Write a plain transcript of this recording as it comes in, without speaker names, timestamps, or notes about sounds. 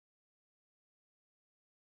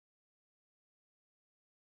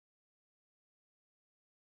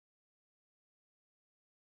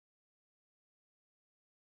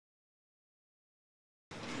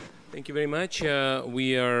Thank you very much.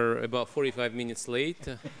 We are about 45 minutes late,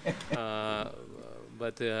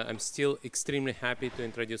 but I'm still extremely happy to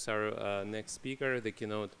introduce our next speaker, the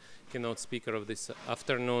keynote speaker of this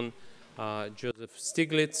afternoon, Joseph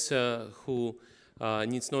Stiglitz, who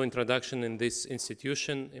needs no introduction in this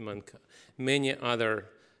institution. Among many other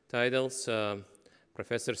titles,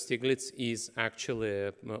 Professor Stiglitz is actually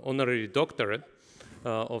an honorary doctorate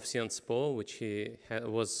of Sciences Po, which he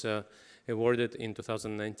was awarded in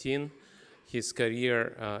 2019. His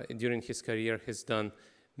career, during his career, has done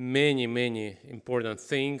many important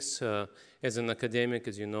things. As an academic,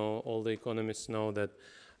 as you know, all the economists know that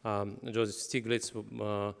Joseph Stiglitz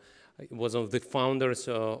was one of the founders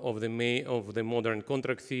of the modern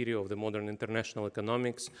contract theory, of the modern international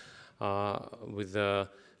economics, with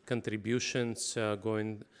contributions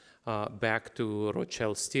going back to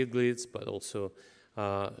Rothschild Stiglitz, but also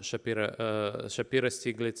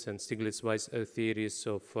Shapira-Stiglitz and Stiglitz-Weiss theories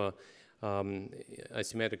of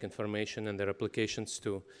asymmetric information and their applications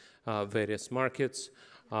to various markets.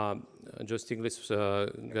 Joe Stiglitz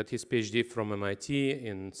got his PhD from MIT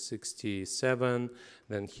in '67.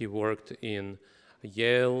 Then he worked in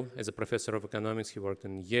Yale as a professor of economics. He worked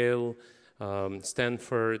in Yale,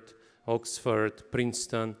 Stanford, Oxford,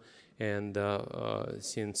 Princeton, and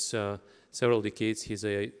since several decades, he's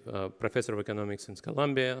a professor of economics in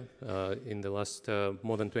Columbia. In the last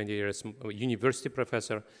more than 20 years, university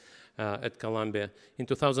professor at Columbia. In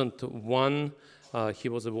 2001, he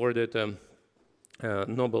was awarded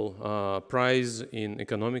Nobel Prize in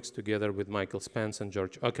economics together with Michael Spence and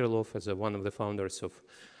George Akerlof as one of the founders of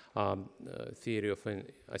theory of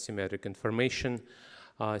asymmetric information.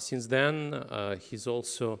 Since then, he's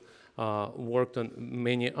also worked on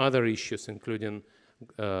many other issues, including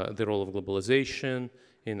the role of globalization,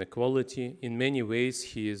 inequality. In many ways,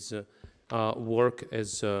 his work,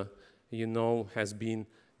 as you know, has been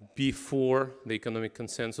before the economic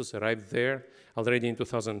consensus arrived there. Already in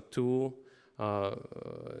 2002,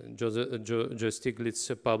 Joe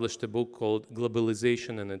Stiglitz published a book called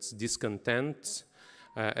Globalization and Its Discontents.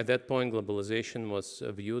 At that point, globalization was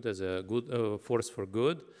viewed as a good force for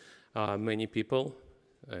good. Many people,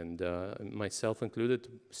 and myself included,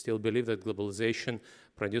 still believe that globalization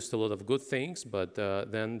produced a lot of good things, but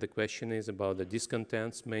then the question is about the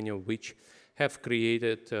discontents, many of which have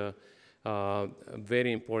created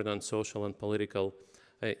very important social and political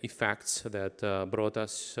effects that brought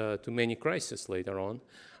us to many crises later on,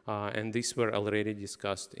 and these were already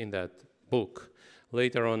discussed in that book.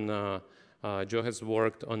 Later on, Joe has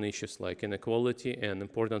worked on issues like inequality and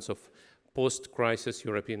importance of post-crisis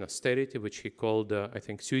European austerity, which he called, I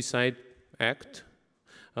think, Suicide Act,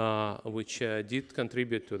 which did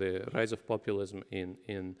contribute to the rise of populism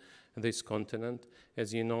in this continent,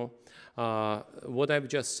 as you know. What I've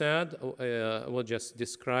just said, what just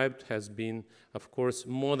described, has been, of course,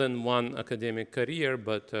 more than one academic career,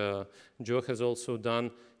 but Joe has also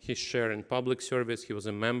done his share in public service. He was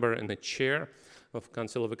a member and a chair of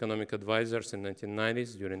Council of Economic Advisors in the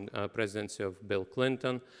 1990s during presidency of Bill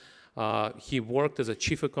Clinton. He worked as a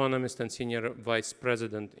chief economist and senior vice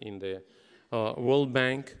president in the World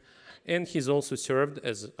Bank. And he's also served,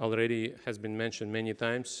 as already has been mentioned many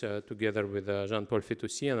times, together with Jean-Paul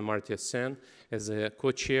Fitoussi and Amartya Sen, as a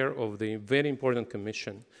co-chair of the very important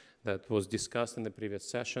commission that was discussed in the previous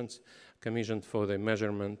sessions, Commission for the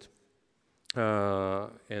Measurement.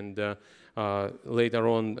 Later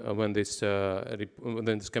on, when this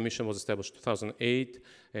commission was established in 2008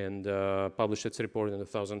 and published its report in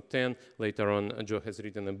 2010, later on, Joe has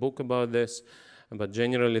written a book about this. But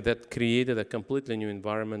generally, that created a completely new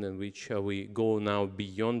environment in which we go now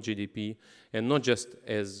beyond GDP, and not just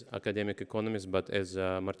as academic economists, but as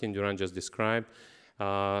Martin Durand just described,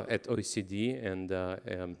 at OECD and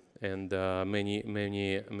many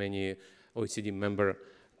OECD member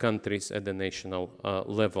countries at the national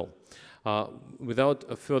level.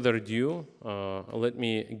 Without further ado, let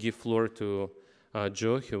me give floor to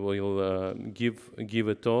Joe, who will give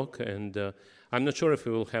a talk, and I'm not sure if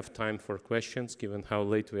we will have time for questions given how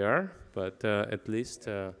late we are, but at least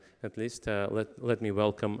let me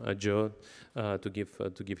welcome Joe to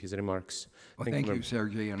give his remarks. Well, thank you,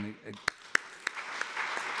 Sergeï.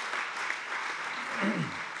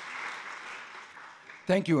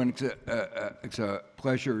 Thank you, and it's a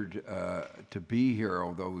pleasure to be here,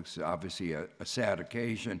 although it's obviously a sad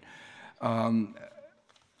occasion.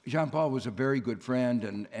 Jean-Paul was a very good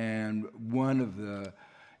friend, and one of the,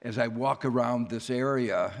 as I walk around this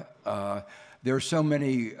area, there are so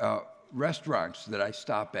many restaurants that I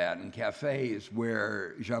stop at and cafes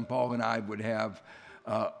where Jean-Paul and I would have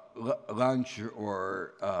lunch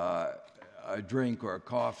or a drink or a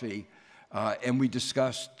coffee and we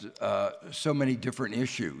discussed so many different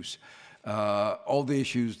issues. All the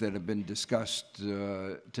issues that have been discussed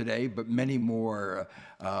today, but many more,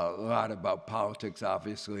 a lot about politics,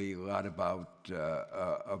 obviously, a lot about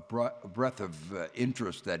a breadth of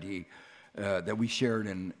interest that we shared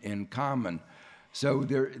in common. So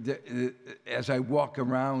as I walk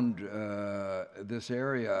around this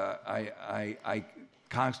area, I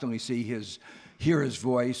constantly hear his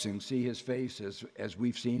voice and see his face as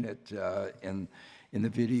we've seen it in the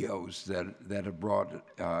videos that have brought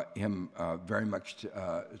him very much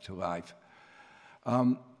to life.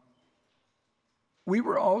 We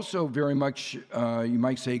were also very much, you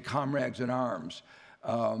might say, comrades in arms.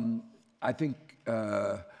 I think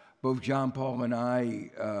both Jean Paul and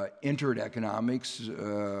I entered economics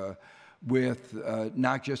with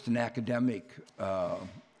not just an academic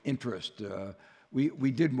interest.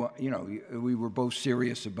 We did, we were both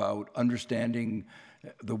serious about understanding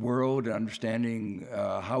the world, understanding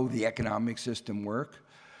how the economic system worked.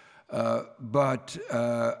 But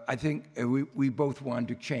I think we both wanted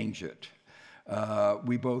to change it.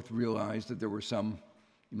 We both realized that there were some,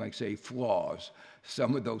 you might say, flaws.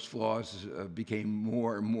 Some of those flaws became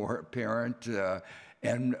more and more apparent,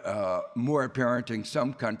 and more apparent in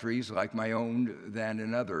some countries, like my own, than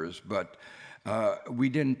in others. But we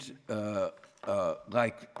didn't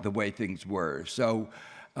like the way things were. So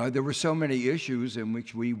there were so many issues in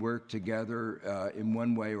which we worked together in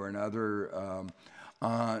one way or another,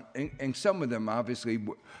 and some of them, obviously,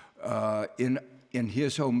 in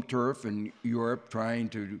his home turf in Europe, trying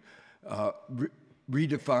to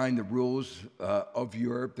redefine the rules of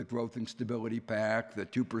Europe, the Growth and Stability Pact, the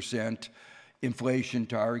 2% inflation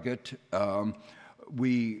target.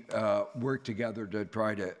 We worked together to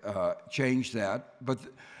try to change that. But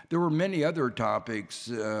there were many other topics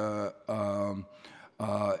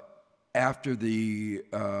after the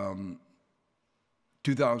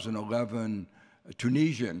 2011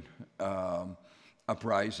 Tunisian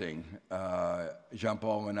uprising.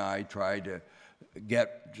 Jean-Paul and I tried to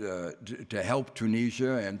get to help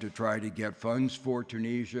Tunisia and to try to get funds for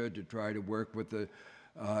Tunisia, to try to work with the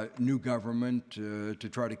new government to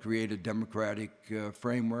try to create a democratic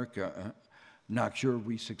framework. Not sure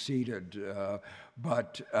we succeeded,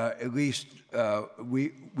 but at least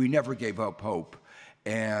we never gave up hope.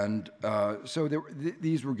 And so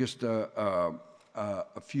these were just a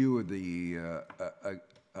few of the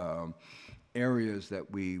areas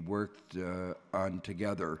that we worked on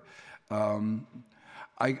together.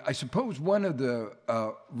 I suppose one of the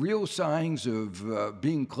real signs of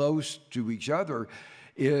being close to each other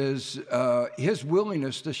is his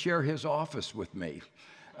willingness to share his office with me.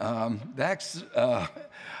 That's,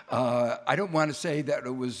 I don't want to say that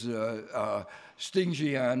it was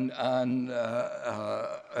stingy on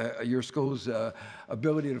your school's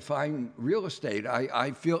ability to find real estate.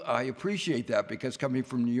 I appreciate that, because coming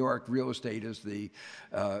from New York, real estate is the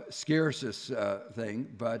scarcest thing.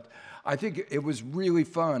 But I think it was really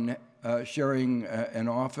fun sharing an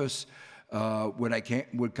office when I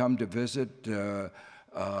would come to visit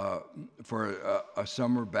for a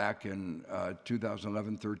summer back in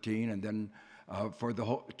 2011-13, and then for the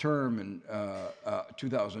whole term in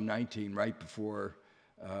 2019, right before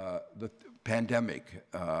the pandemic.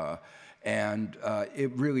 And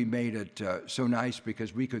it really made it so nice,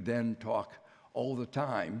 because we could then talk all the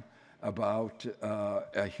time about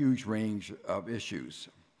a huge range of issues.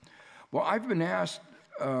 Well, I've been asked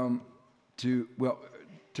to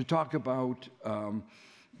talk about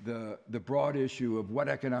the broad issue of what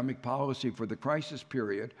economic policy for the crisis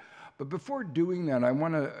period. But before doing that, I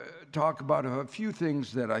want to talk about a few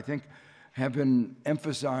things that I think have been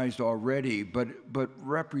emphasized already, but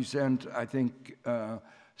represent, I think,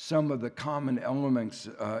 some of the common elements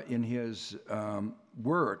in his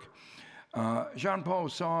work. Jean-Paul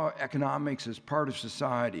saw economics as part of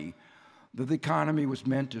society, that the economy was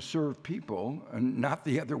meant to serve people and not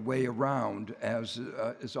the other way around, as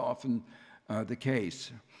is often the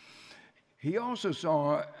case. He also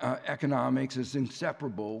saw economics as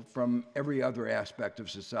inseparable from every other aspect of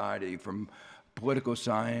society, from political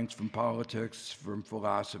science, from politics, from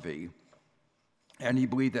philosophy. And he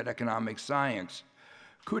believed that economic science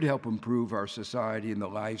could help improve our society and the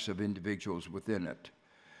lives of individuals within it.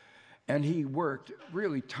 And he worked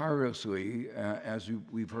really tirelessly, as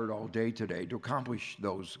we've heard all day today, to accomplish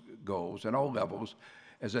those goals at all levels,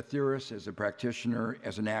 as a theorist, as a practitioner,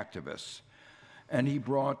 as an activist. And he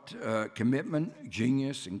brought commitment,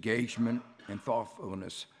 genius, engagement, and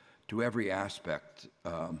thoughtfulness to every aspect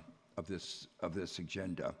of this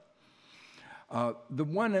agenda. The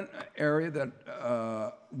one area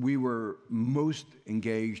that we were most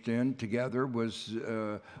engaged in together was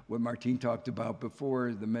what Martine talked about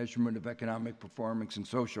before, the measurement of economic performance and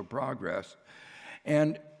social progress.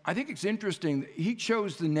 And I think it's interesting, he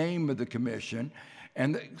chose the name of the commission,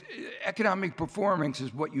 and the economic performance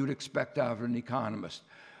is what you'd expect out of an economist.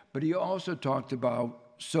 But he also talked about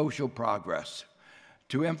social progress,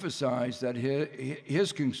 to emphasize that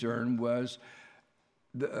his concern was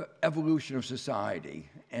the evolution of society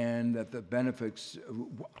and that the benefits,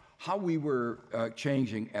 how we were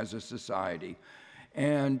changing as a society.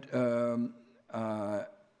 And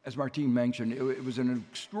as Martine mentioned, it was an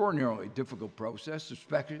extraordinarily difficult process,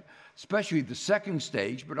 especially the second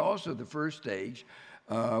stage, but also the first stage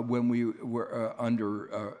when we were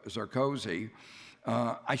under Sarkozy.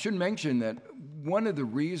 I should mention that one of the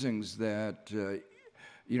reasons that,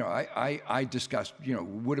 I discussed,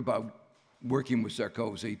 what about working with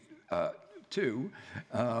Sarkozy too?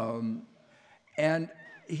 And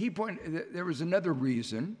he pointed, there was another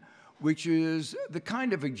reason, which is the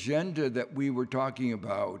kind of agenda that we were talking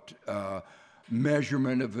about,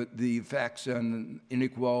 measurement of the effects on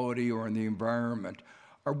inequality or on the environment,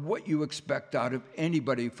 are what you expect out of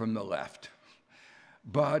anybody from the left.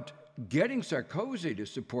 But getting Sarkozy to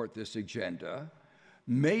support this agenda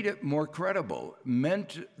made it more credible,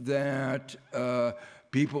 meant that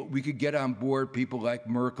we could get on board people like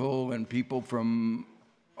Merkel and people from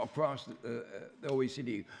across the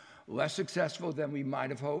OECD. Less successful than we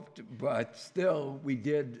might have hoped, but still we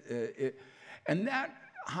did it. And that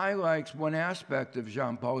highlights one aspect of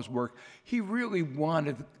Jean-Paul's work. He really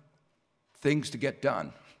wanted things to get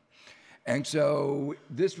done. And so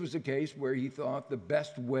this was a case where he thought the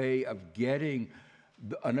best way of getting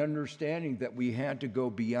an understanding that we had to go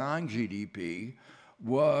beyond GDP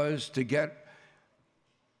was to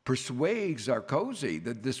persuade Sarkozy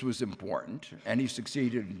that this was important, and he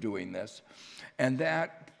succeeded in doing this. And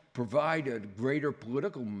that provided greater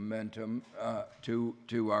political momentum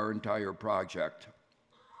to our entire project.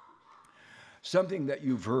 Something that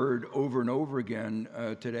you've heard over and over again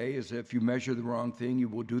today is if you measure the wrong thing, you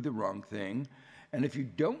will do the wrong thing. And if you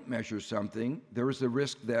don't measure something, there is the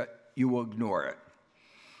risk that you will ignore it.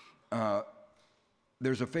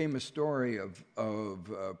 There's a famous story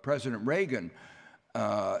of President Reagan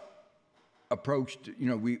approached,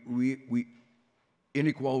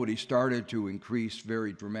 inequality started to increase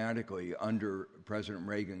very dramatically under President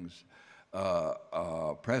Reagan's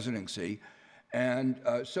presidency. And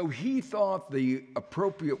so he thought the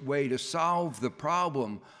appropriate way to solve the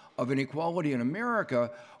problem of inequality in America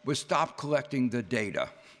was stop collecting the data.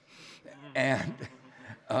 And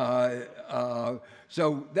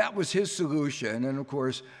so that was his solution. And of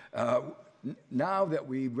course, now that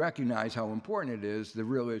we recognize how important it is, the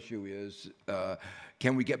real issue is,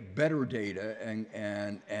 can we get better data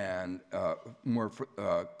and more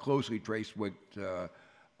closely trace what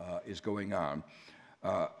is going on?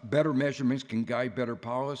 Better measurements can guide better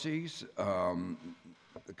policies.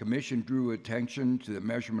 The Commission drew attention to the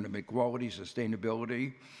measurement of equality,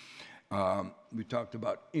 sustainability. We talked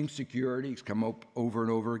about insecurity, it's come up over and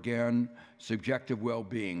over again, subjective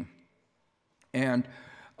well-being. And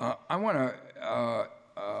I want to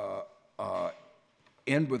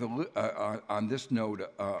end with, on this note,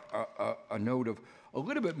 a note of a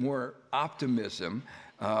little bit more optimism,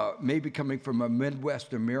 maybe coming from a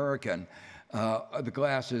Midwest American. The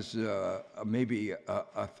glass is maybe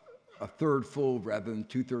a third full rather than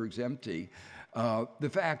 2/3 empty. The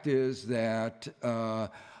fact is that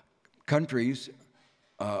countries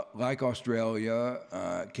like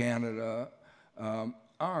Australia, Canada,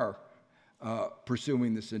 are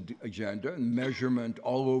pursuing this agenda and measurement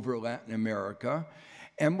all over Latin America.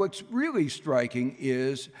 And what's really striking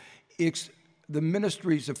is it's the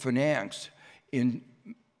ministries of finance in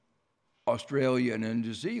Australia and in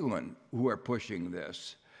New Zealand who are pushing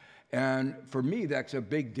this. And for me, that's a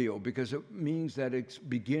big deal because it means that it's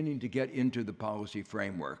beginning to get into the policy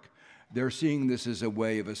framework. They're seeing this as a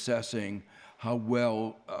way of assessing how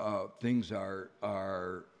well things are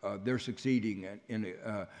they're succeeding in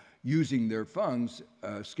using their funds,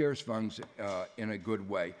 scarce funds, in a good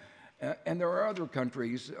way. And there are other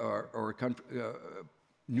countries,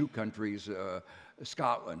 new countries,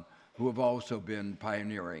 Scotland, who have also been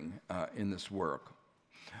pioneering in this work.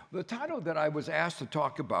 The title that I was asked to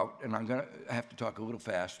talk about, and I'm going to have to talk a little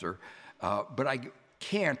faster, but I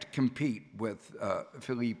can't compete with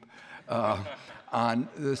Philippe on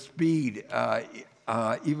the speed,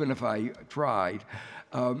 even if I tried.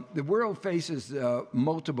 The world faces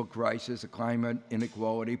multiple crises: a climate,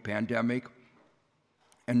 inequality, pandemic,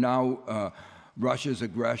 and now Russia's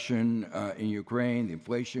aggression in Ukraine, the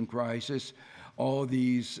inflation crisis. all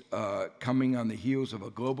these coming on the heels of a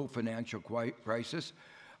global financial crisis,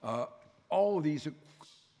 all of these are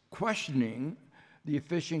questioning the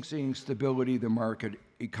efficiency and stability of the market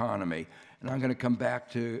economy. And I'm going to come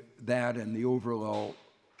back to that and the overall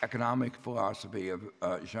economic philosophy of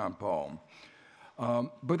Jean-Paul.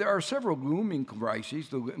 But there are several looming crises.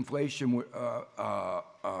 The inflation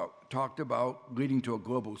talked about leading to a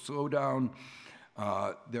global slowdown.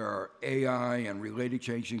 There are AI and related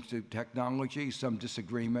changes to technology, some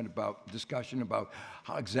discussion about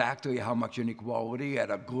exactly how much inequality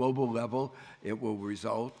at a global level it will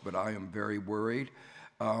result, but I am very worried.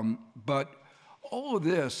 But all of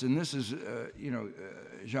this, and this is,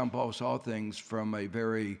 Jean-Paul saw things from a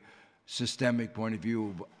very systemic point of view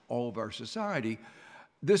of all of our society.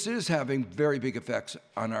 This is having very big effects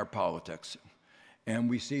on our politics. And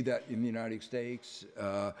we see that in the United States.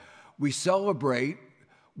 We celebrate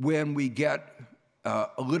when we get a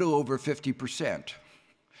little over 50%.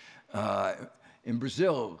 In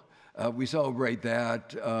Brazil, we celebrate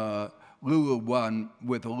that Lula won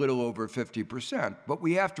with a little over 50%. But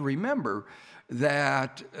we have to remember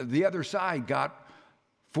that the other side got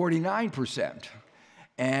 49%.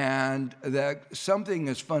 And that something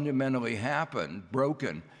has fundamentally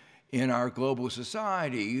broken in our global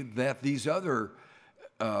society, that these other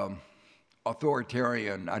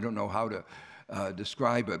authoritarian, I don't know how to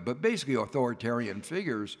describe it, but basically authoritarian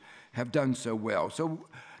figures have done so well. So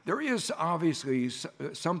there is obviously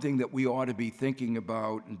something that we ought to be thinking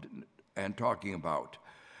about and talking about.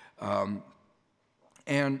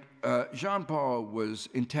 Jean-Paul was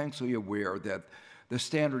intensely aware that the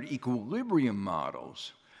standard equilibrium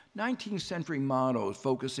models, 19th century models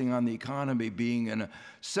focusing on the economy being in a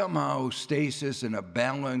somehow stasis and a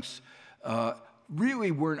balance,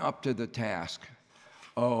 really weren't up to the task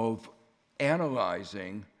of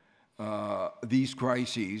analyzing these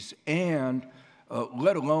crises and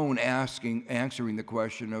let alone answering the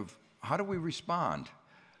question of how do we respond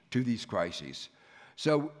to these crises.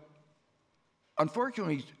 So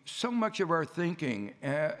unfortunately, so much of our thinking,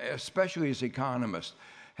 especially as economists,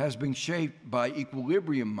 has been shaped by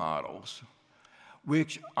equilibrium models,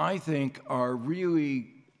 which I think are really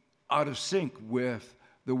out of sync with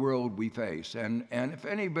the world we face. And if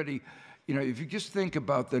anybody, if you just think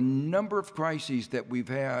about the number of crises that we've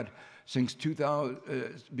had since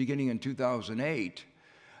beginning in 2008,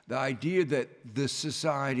 the idea that the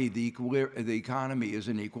society, the economy is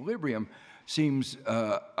in equilibrium seems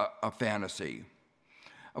a fantasy.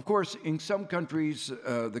 Of course, in some countries,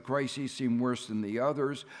 the crises seem worse than the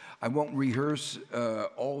others. I won't rehearse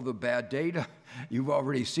all the bad data. You've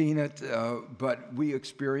already seen it, but we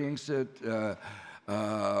experience it.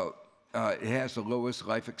 It has the lowest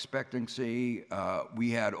life expectancy.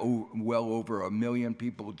 We had well over 1 million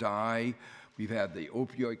people die. We've had the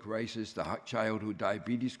opioid crisis, the childhood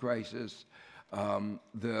diabetes crisis.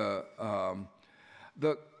 The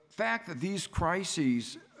fact that these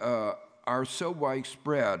crises are so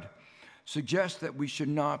widespread suggests that we should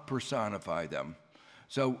not personify them.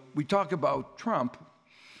 So we talk about Trump,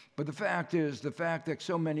 but the fact that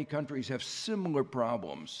so many countries have similar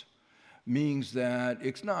problems means that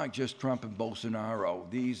it's not just Trump and Bolsonaro.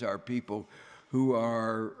 These are people who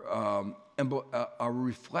are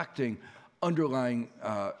reflecting underlying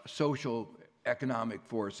social economic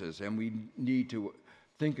forces, and we need to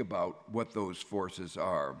think about what those forces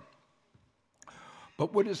are.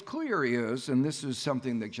 But what is clear is, and this is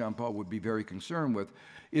something that Jean-Paul would be very concerned with,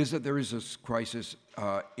 is that there is a crisis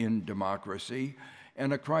in democracy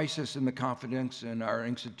and a crisis in the confidence in our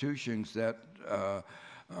institutions that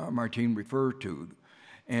Martine referred to.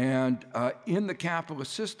 And in the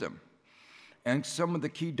capitalist system, and some of the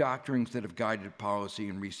key doctrines that have guided policy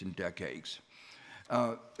in recent decades.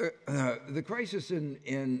 The crisis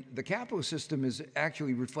in the capitalist system is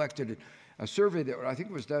actually reflected in a survey that I think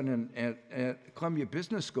was done at Columbia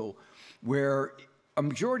Business School, where a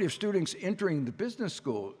majority of students entering the business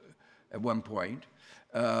school at one point,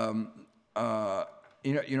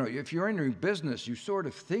 if you're entering business, you sort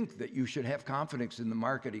of think that you should have confidence in the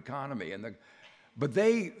market economy, but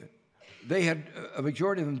they had, a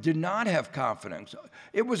majority of them did not have confidence.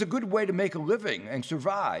 It was a good way to make a living and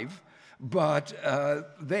survive, but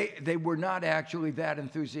they were not actually that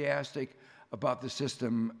enthusiastic about the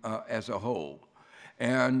system as a whole.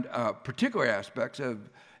 And particular aspects of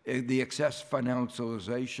the excess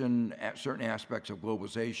financialization, certain aspects of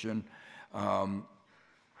globalization,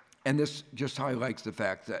 and this just highlights the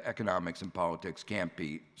fact that economics and politics can't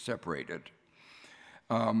be separated.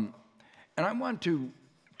 And I want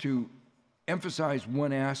to emphasize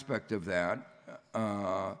one aspect of that,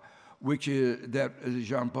 which is that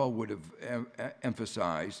Jean-Paul would have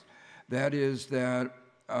emphasized, That is that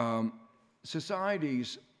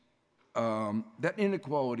societies, that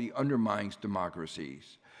inequality undermines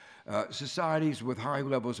democracies. Societies with high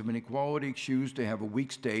levels of inequality choose to have a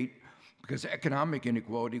weak state because economic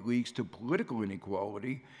inequality leads to political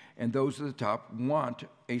inequality, and those at the top want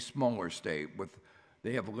a smaller state.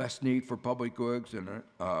 They have less need for public goods, and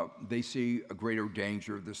they see a greater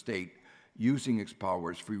danger of the state using its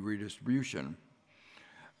powers for redistribution.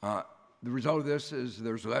 The result of this is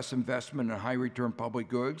there's less investment in high-return public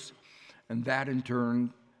goods, and that in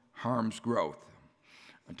turn harms growth.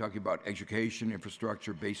 I'm talking about education,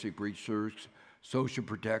 infrastructure, basic research, social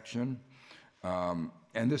protection,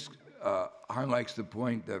 and this highlights the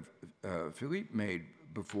point that Philippe made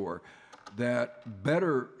before, that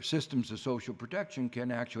better systems of social protection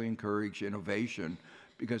can actually encourage innovation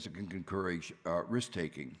because it can encourage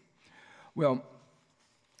risk-taking. Well,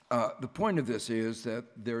 the point of this is that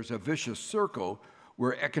there's a vicious circle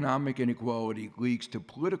where economic inequality leads to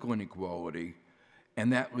political inequality,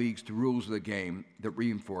 and that leads to rules of the game that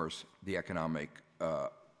reinforce the economic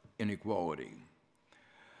inequality.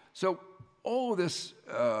 So all of this,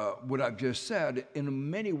 what I've just said, in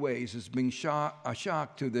many ways has been a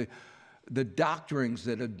shock to the doctrines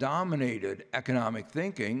that have dominated economic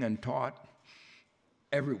thinking and taught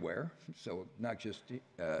everywhere, so not just,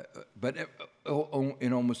 but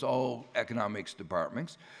in almost all economics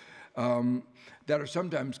departments, that are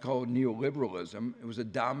sometimes called neoliberalism. It was a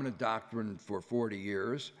dominant doctrine for 40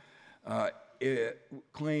 years. It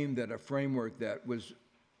claimed that a framework that was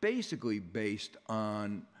basically based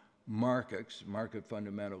on markets, market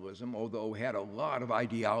fundamentalism, although had a lot of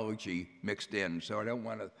ideology mixed in, so I don't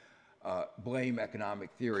want to blame economic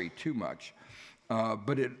theory too much.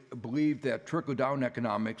 But it believed that trickle-down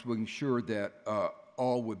economics would ensure that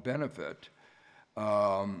all would benefit.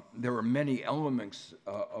 There were many elements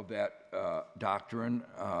of that doctrine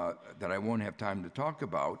that I won't have time to talk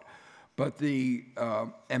about, but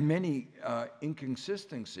and many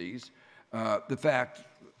inconsistencies. The fact,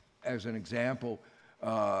 as an example,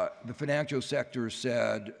 the financial sector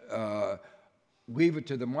said, leave it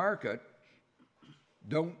to the market,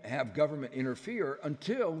 don't have government interfere,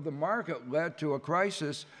 until the market led to a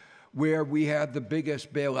crisis where we had the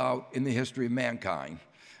biggest bailout in the history of mankind.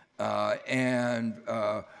 When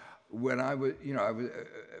I was, I was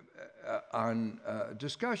on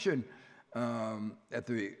discussion at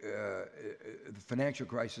the financial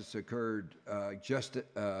crisis occurred just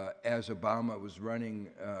as Obama was running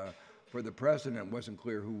for the president. It wasn't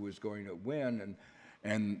clear who was going to win,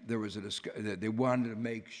 and there was they wanted to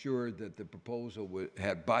make sure that the proposal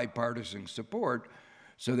had bipartisan support,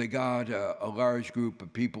 so they got a large group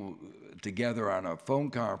of people together on a phone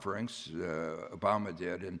conference, Obama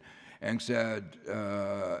did, and said,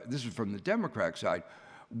 this is from the Democrat side,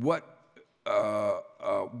 what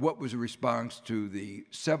was the response to the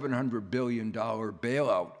 $700 billion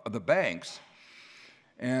bailout of the banks?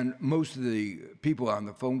 And most of the people on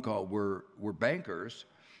the phone call were bankers,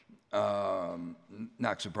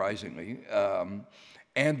 not surprisingly.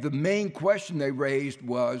 And the main question they raised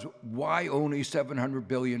was, why only $700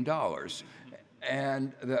 billion?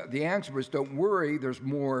 And the answer was, don't worry, there's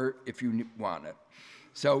more if you want it.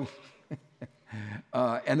 So,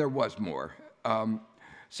 and there was more.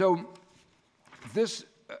 So this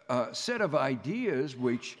set of ideas,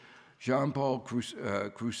 which Jean-Paul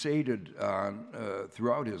crusaded on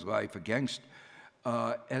throughout his life against,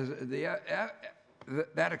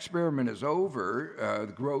 that experiment is over.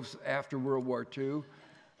 The growth after World War II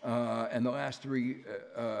and the last three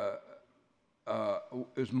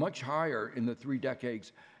is much higher in the 3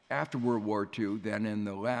 decades after World War II than in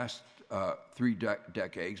the last 3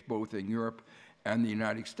 decades, both in Europe and the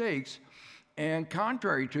United States. And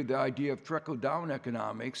contrary to the idea of trickle-down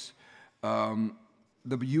economics, the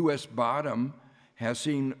U.S. bottom has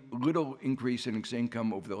seen little increase in its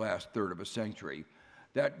income over the last third of a century.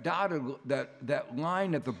 That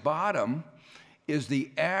line at the bottom is the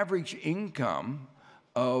average income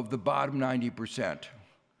of the bottom 90%.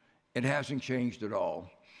 It hasn't changed at all.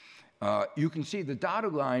 You can see the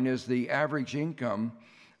dotted line is the average income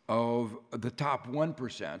of the top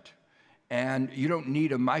 1%, and you don't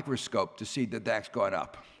need a microscope to see that that's gone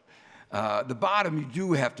up. The bottom, you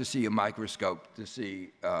do have to see a microscope to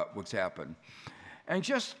see what's happened. And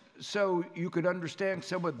just so you could understand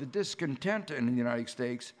some of the discontent in the United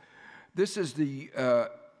States, this is the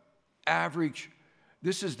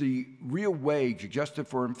this is the real wage adjusted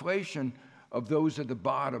for inflation of those at the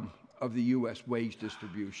bottom of the U.S. wage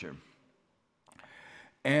distribution.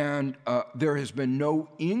 And there has been no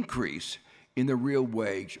increase in the real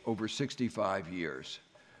wage over 65 years.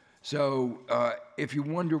 So if you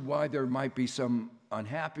wonder why there might be some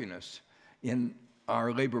unhappiness in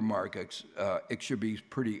our labor markets, it should be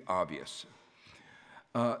pretty obvious.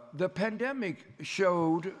 The pandemic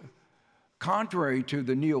showed, contrary to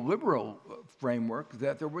the neoliberal framework,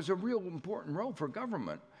 that there was a real important role for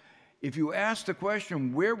government. If you ask the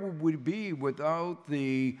question, where would we be without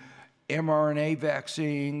the mRNA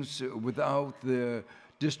vaccines, without the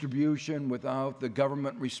distribution, without the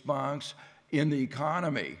government response in the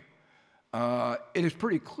economy, it is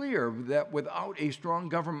pretty clear that without a strong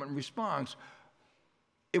government response,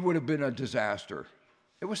 it would have been a disaster.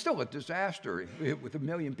 It was still a disaster with 1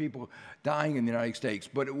 million people dying in the United States,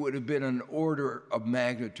 but it would have been an order of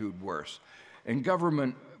magnitude worse. And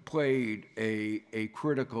government played a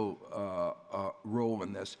critical role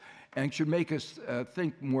in this and should make us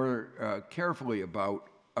think more carefully about,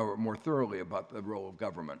 or more thoroughly about, the role of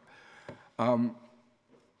government.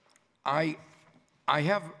 I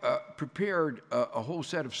have prepared a whole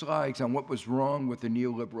set of slides on what was wrong with the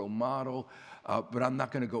neoliberal model, but I'm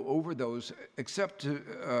not going to go over those, except to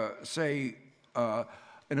say an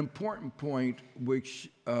important point which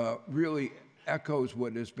really echoes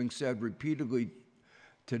what has been said repeatedly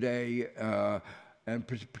today, and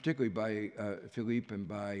particularly by Philippe and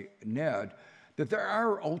by Ned, that there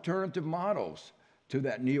are alternative models to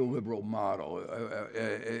that neoliberal model,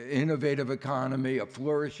 innovative economy, a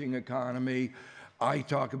flourishing economy. I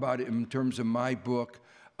talk about it in terms of my book,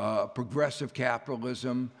 progressive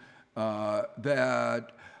capitalism,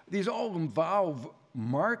 that these all involve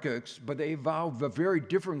markets, but they involve a very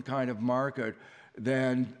different kind of market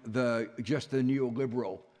than just the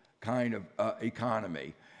neoliberal kind of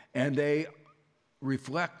economy. And they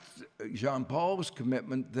reflect Jean-Paul's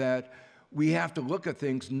commitment that we have to look at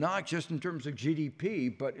things not just in terms of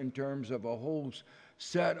GDP, but in terms of a whole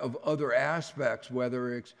set of other aspects,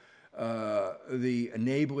 whether it's the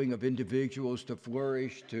enabling of individuals to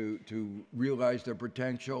flourish, to realize their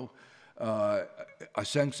potential, a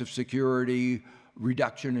sense of security,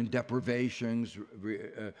 reduction in deprivations,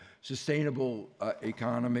 sustainable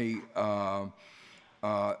economy. All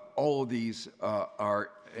of these are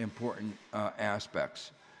important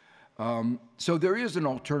aspects. So there is an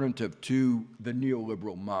alternative to the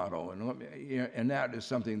neoliberal model, and that is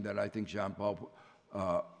something that I think Jean-Paul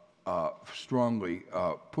strongly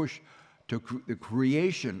pushed to the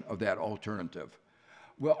creation of that alternative.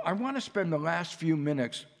 Well, I want to spend the last few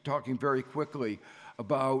minutes talking very quickly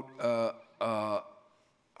about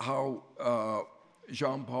how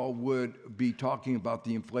Jean-Paul would be talking about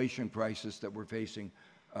the inflation crisis that we're facing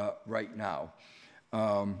right now.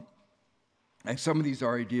 And some of these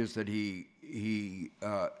are ideas that he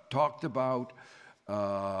talked about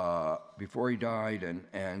before he died,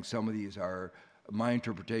 and some of these are my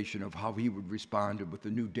interpretation of how he would respond with the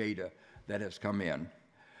new data that has come in.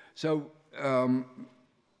 So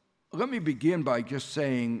let me begin by just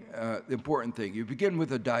saying the important thing. You begin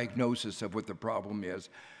with a diagnosis of what the problem is.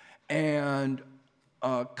 And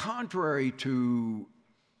contrary to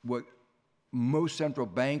what most central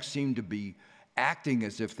banks seem to be acting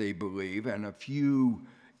as if they believe, and a few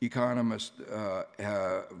economists'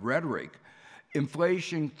 rhetoric,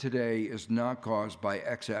 inflation today is not caused by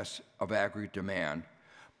excess of aggregate demand,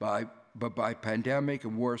 but by pandemic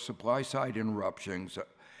and war supply-side interruptions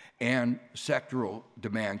and sectoral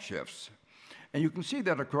demand shifts. And you can see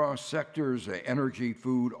that across sectors, energy,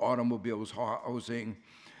 food, automobiles, housing,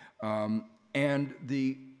 and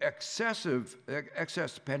the excess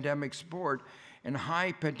pandemic support and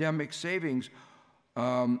high pandemic savings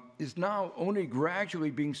is now only gradually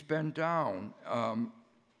being spent down.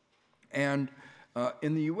 And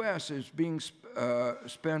in the US is being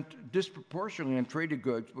spent disproportionately on traded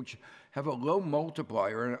goods, which have a low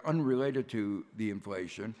multiplier and are unrelated to the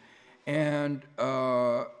inflation. And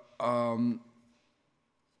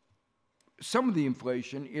some of the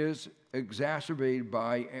inflation is exacerbated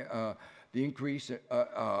by the increase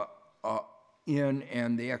in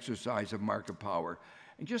and the exercise of market power.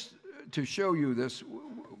 And just to show you this,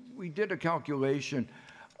 we did a calculation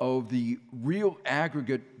of the real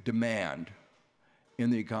aggregate demand in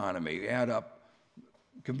the economy. Add up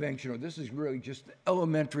conventional, this is really just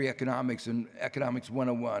elementary economics and economics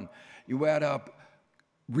 101. You add up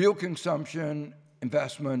real consumption,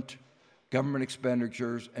 investment, government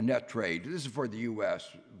expenditures, and net trade. This is for the US,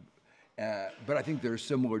 but I think there's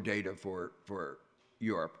similar data for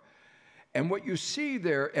Europe. And what you see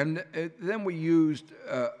there, and then we used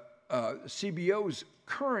CBO's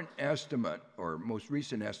current estimate, or most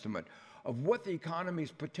recent estimate, of what the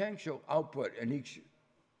economy's potential output in each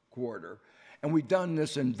quarter. And we've done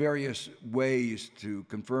this in various ways to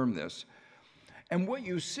confirm this. And what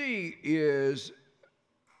you see is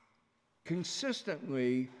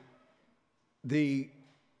consistently the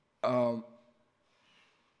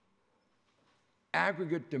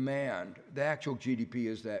aggregate demand, the actual GDP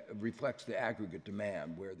is that reflects the aggregate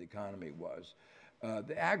demand where the economy was.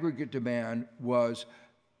 The aggregate demand was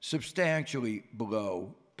substantially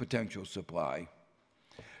below potential supply.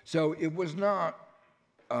 So it was not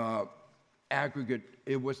aggregate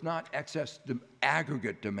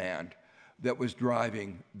demand that was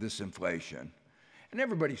driving this inflation. And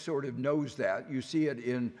everybody sort of knows that. You see it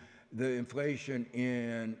in the inflation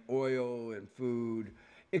in oil and food.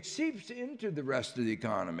 It seeps into the rest of the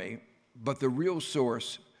economy, but the real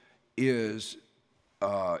source is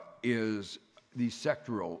these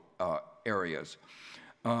sectoral areas.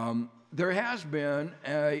 There has been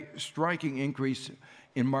a striking increase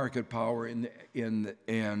in market power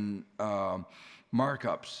in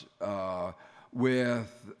markups,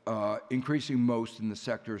 with increasing most in the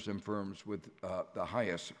sectors and firms with the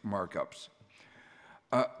highest markups.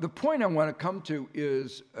 The point I want to come to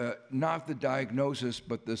is not the diagnosis,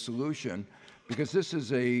 but the solution, because this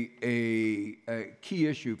is a key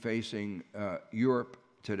issue facing Europe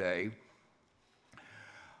today.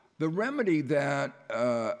 The remedy that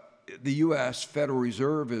the U.S. Federal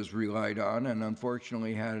Reserve has relied on, and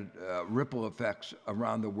unfortunately had ripple effects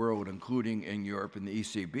around the world, including in Europe and the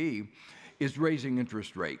ECB, is raising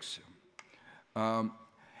interest rates. In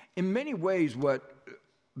many ways, what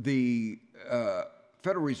the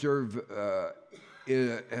Federal Reserve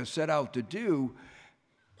has set out to do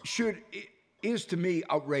is to me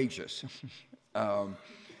outrageous.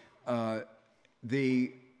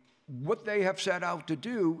 What they have set out to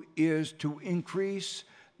do is to increase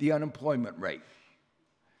the unemployment rate.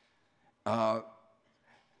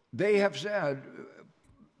 They have said,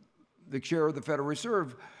 the chair of the Federal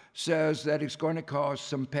Reserve says that it's going to cause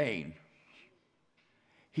some pain.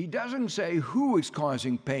 He doesn't say who it's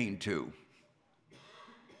causing pain to.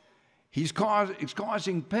 It's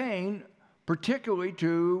causing pain particularly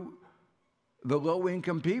to the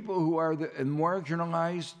low-income people who are the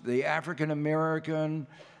marginalized, the African American,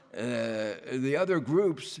 the other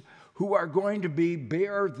groups who are going to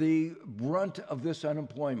bear the brunt of this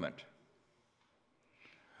unemployment.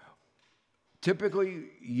 Typically,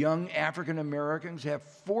 young African Americans have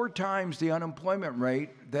 4 times the unemployment rate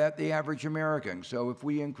that the average American. So if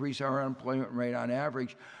we increase our unemployment rate on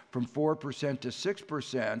average from 4% to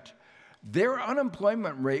 6%, their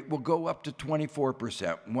unemployment rate will go up to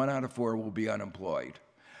 24%. 1 out of 4 will be unemployed.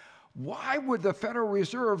 Why would the Federal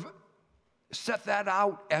Reserve set that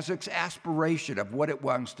out as its aspiration of what it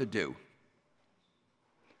wants to do?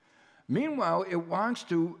 Meanwhile, it wants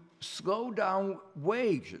to slow down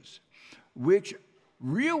wages, which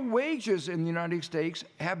real wages in the United States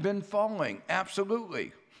have been falling,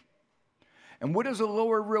 absolutely. And what does a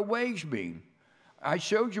lower real wage mean? I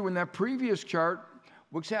showed you in that previous chart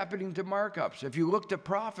what's happening to markups. If you looked at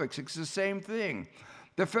profits, it's the same thing.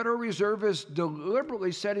 The Federal Reserve is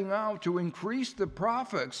deliberately setting out to increase the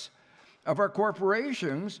profits of our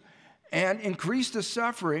corporations and increase the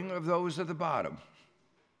suffering of those at the bottom.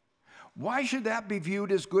 Why should that be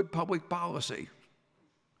viewed as good public policy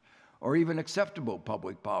or even acceptable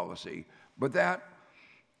public policy? But that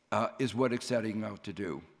is what it's setting out to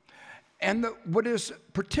do. And what is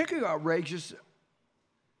particularly outrageous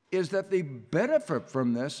is that the benefit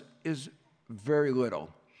from this is very little.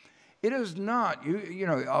 It is not, you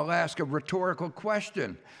know, I'll ask a rhetorical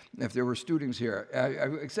question if there were students here. I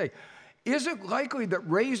would say, is it likely that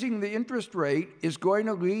raising the interest rate is going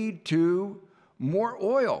to lead to more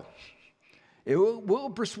oil? It will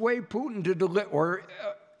persuade Putin to deliver, or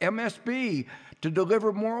MSB to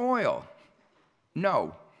deliver more oil?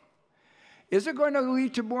 No. Is it going to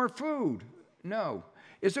lead to more food? No.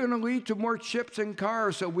 Is it going to lead to more chips in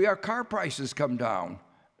cars so our car prices come down?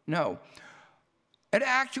 No. It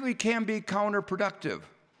actually can be counterproductive.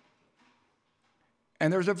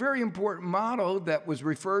 And there's a very important model that was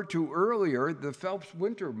referred to earlier, the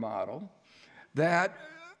Phelps-Winter model, that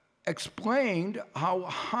explained how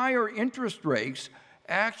higher interest rates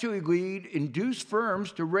actually induce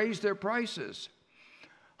firms to raise their prices.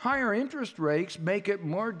 Higher interest rates make it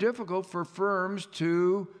more difficult for firms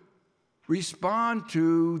to respond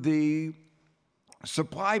to the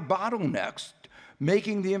supply bottlenecks,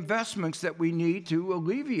 making the investments that we need to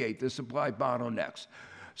alleviate the supply bottlenecks.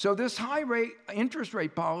 So this interest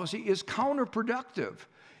rate policy is counterproductive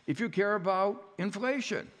if you care about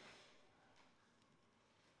inflation.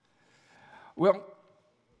 Well,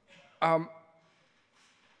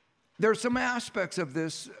 there are some aspects of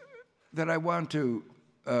this that I want to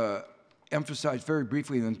emphasize very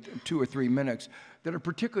briefly in 2 or 3 minutes that are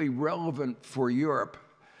particularly relevant for Europe,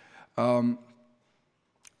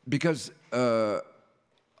 because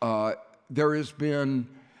there has been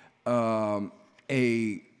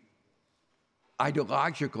a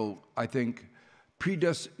ideological, I think,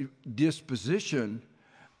 predisposition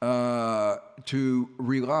to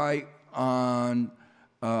rely on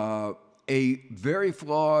a very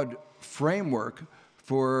flawed framework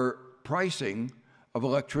for pricing of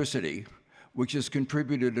electricity, which has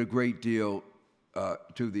contributed a great deal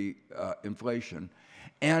to the inflation,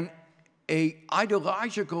 and a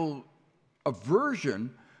ideological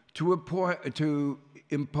aversion to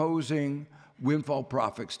imposing windfall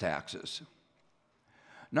profits taxes.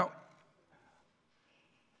 Now,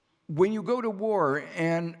 when you go to war,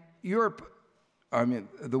 and Europe, I mean,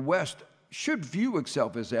 the West should view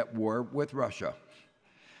itself as at war with Russia.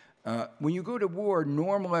 When you go to war,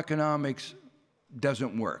 normal economics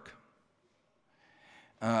doesn't work.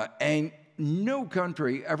 And no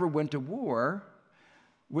country ever went to war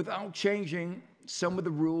without changing some of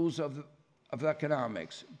the rules of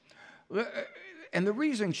economics. And the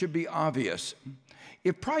reason should be obvious.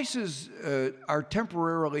 If prices are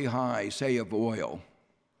temporarily high, say of oil,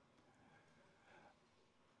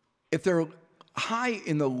 if they're high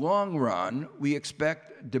in the long run, we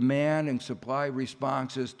expect demand and supply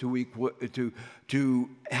responses to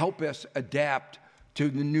help us adapt to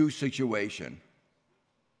the new situation.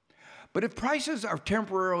 But if prices are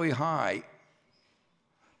temporarily high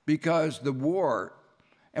because the war,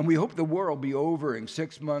 and we hope the war will be over in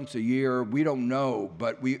 6 months, a year, we don't know,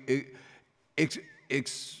 but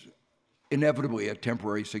it's inevitably a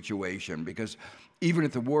temporary situation, because even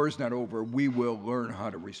if the war is not over, we will learn how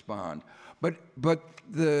to respond. But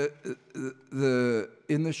in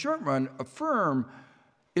the short run, a firm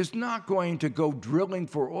is not going to go drilling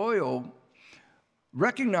for oil,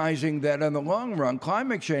 recognizing that in the long run,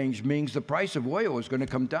 climate change means the price of oil is going to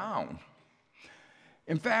come down.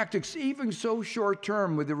 In fact, it's even so short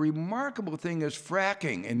term, with the remarkable thing is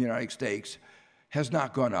fracking in the United States has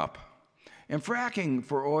not gone up. And fracking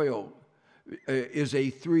for oil is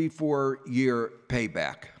a 3-4 year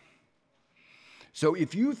payback. So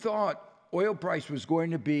if you thought oil price was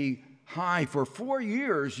going to be high for 4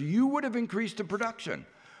 years, you would have increased the production.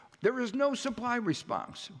 There is no supply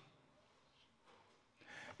response.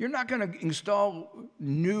 You're not going to install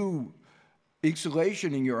new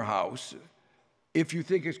insulation in your house if you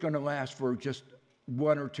think it's going to last for just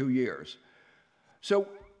 1 or 2 years. So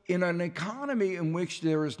in an economy in which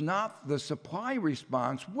there is not the supply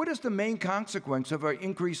response, what is the main consequence of an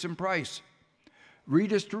increase in price?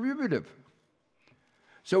 Redistributive.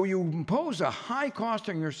 So you impose a high cost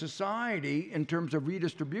on your society in terms of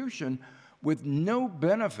redistribution with no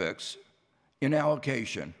benefits in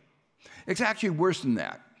allocation. It's actually worse than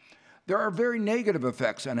that. There are very negative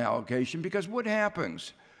effects on allocation, because what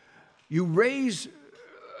happens? You raise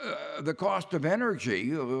the cost of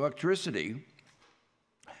energy, of electricity,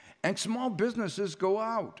 and small businesses go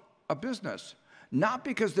out of business, not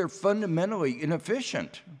because they're fundamentally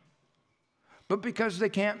inefficient, but because they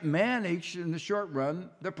can't manage in the short run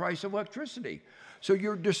the price of electricity. So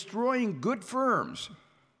you're destroying good firms.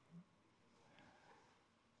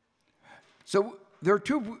 So there are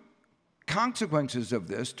two consequences of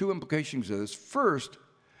this, two implications of this. First,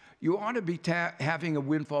 you ought to be having a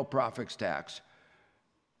windfall profits tax.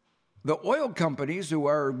 The oil companies who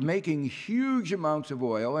are making huge amounts of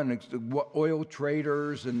oil, and oil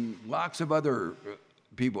traders and lots of other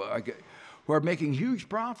people who are making huge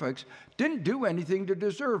profits, didn't do anything to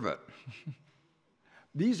deserve it.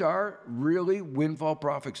 These are really windfall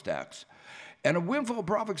profits tax. And a windfall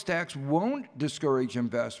profits tax won't discourage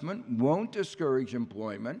investment, won't discourage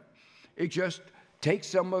employment. It just takes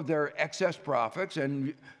some of their excess profits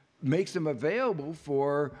and makes them available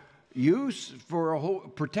for use for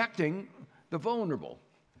protecting the vulnerable.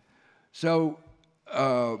 So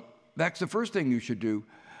that's the first thing you should do.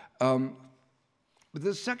 But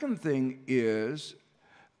the second thing is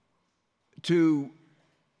and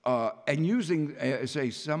using, say,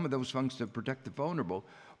 some of those funds to protect the vulnerable.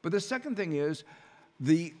 But the second thing is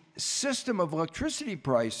the system of electricity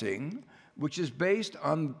pricing, which is based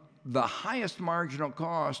on the highest marginal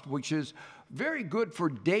cost, which is very good for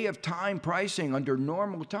day of time pricing under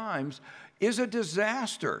normal times, is a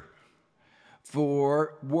disaster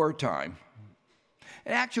for wartime.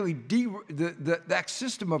 And actually, that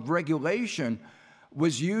system of regulation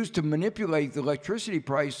was used to manipulate the electricity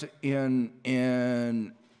price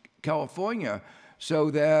in California,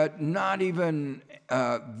 so that not even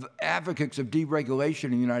advocates of deregulation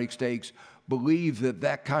in the United States believe that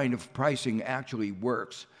that kind of pricing actually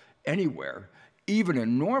works anywhere, even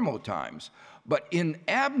in normal times. But in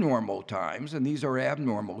abnormal times, and these are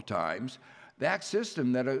abnormal times, that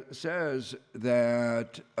system that says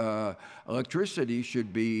that electricity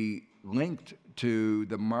should be linked to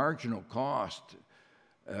the marginal cost,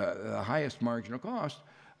 the highest marginal cost,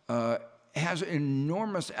 has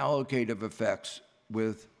enormous allocative effects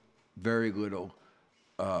with very little,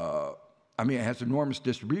 it has enormous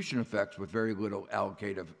distribution effects with very little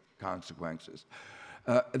allocative consequences.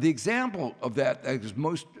 The example of that is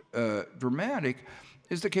most dramatic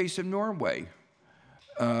is the case of Norway,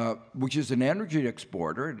 which is an energy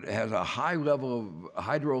exporter. It has a high level of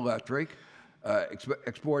hydroelectric,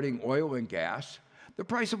 exporting oil and gas. The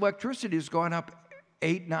price of electricity has gone up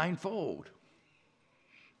 8-9-fold.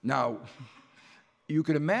 Now, you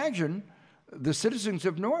can imagine the citizens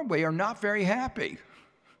of Norway are not very happy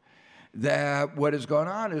that what has gone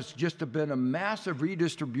on has just been a massive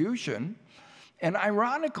redistribution. And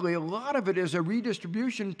ironically, a lot of it is a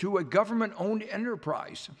redistribution to a government-owned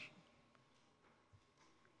enterprise.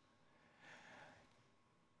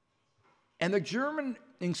 And the German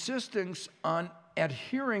insistence on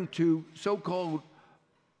adhering to so-called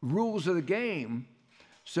rules of the game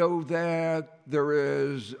so that there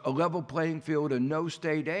is a level playing field and no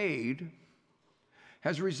state aid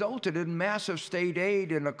has resulted in massive state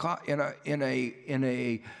aid in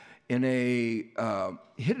a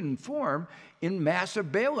hidden form in massive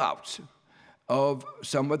bailouts of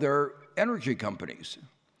some of their energy companies.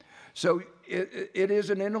 So it is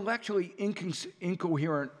an intellectually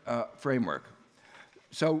incoherent framework.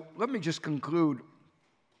 So let me just conclude.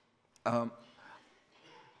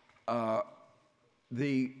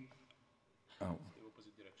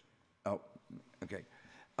 Okay.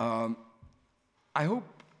 I hope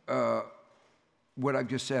what I've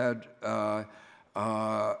just said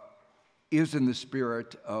is in the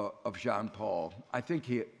spirit of Jean-Paul. I think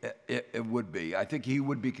it would be. I think he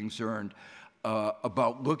would be concerned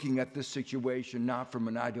about looking at this situation not from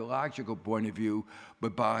an ideological point of view,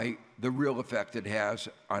 but by the real effect it has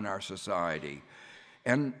on our society.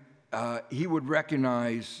 And he would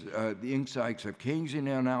recognize the insights of Keynesian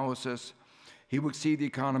analysis. He would see the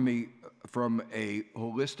economy from a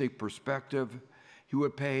holistic perspective. He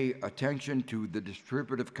would pay attention to the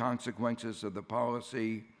distributive consequences of the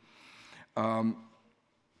policy.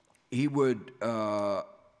 He would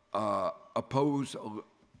oppose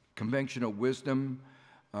conventional wisdom.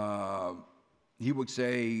 He would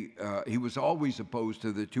say he was always opposed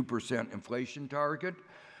to the 2% inflation target,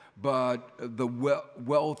 but the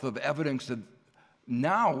wealth of evidence that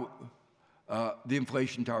now the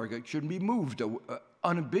inflation target should be moved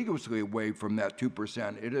unambiguously away from that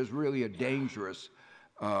 2%. It is really a dangerous,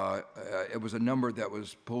 it was a number that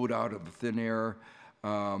was pulled out of the thin air.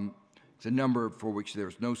 It's a number for which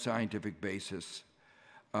there's no scientific basis.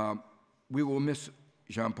 We will miss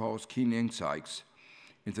Jean-Paul's keen insights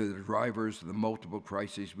into the drivers of the multiple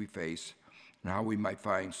crises we face and how we might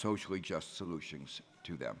find socially just solutions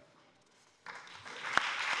to them.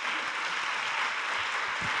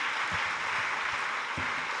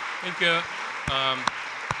 Thank you.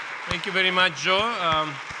 Thank you very much, Joe.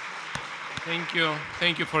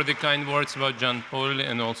 Thank you for the kind words about Jean-Paul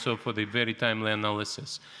and also for the very timely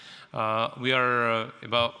analysis. We are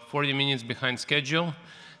about 40 minutes behind schedule,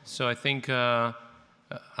 so I think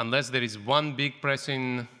unless there is one big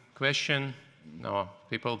pressing question, no,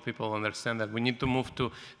 people understand that we need to move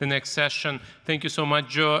to the next session. Thank you so much,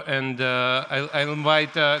 Joe, and I'll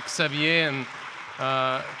invite Xavier and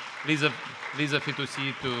Lisa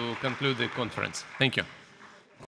Fitoussi to conclude the conference. Thank you.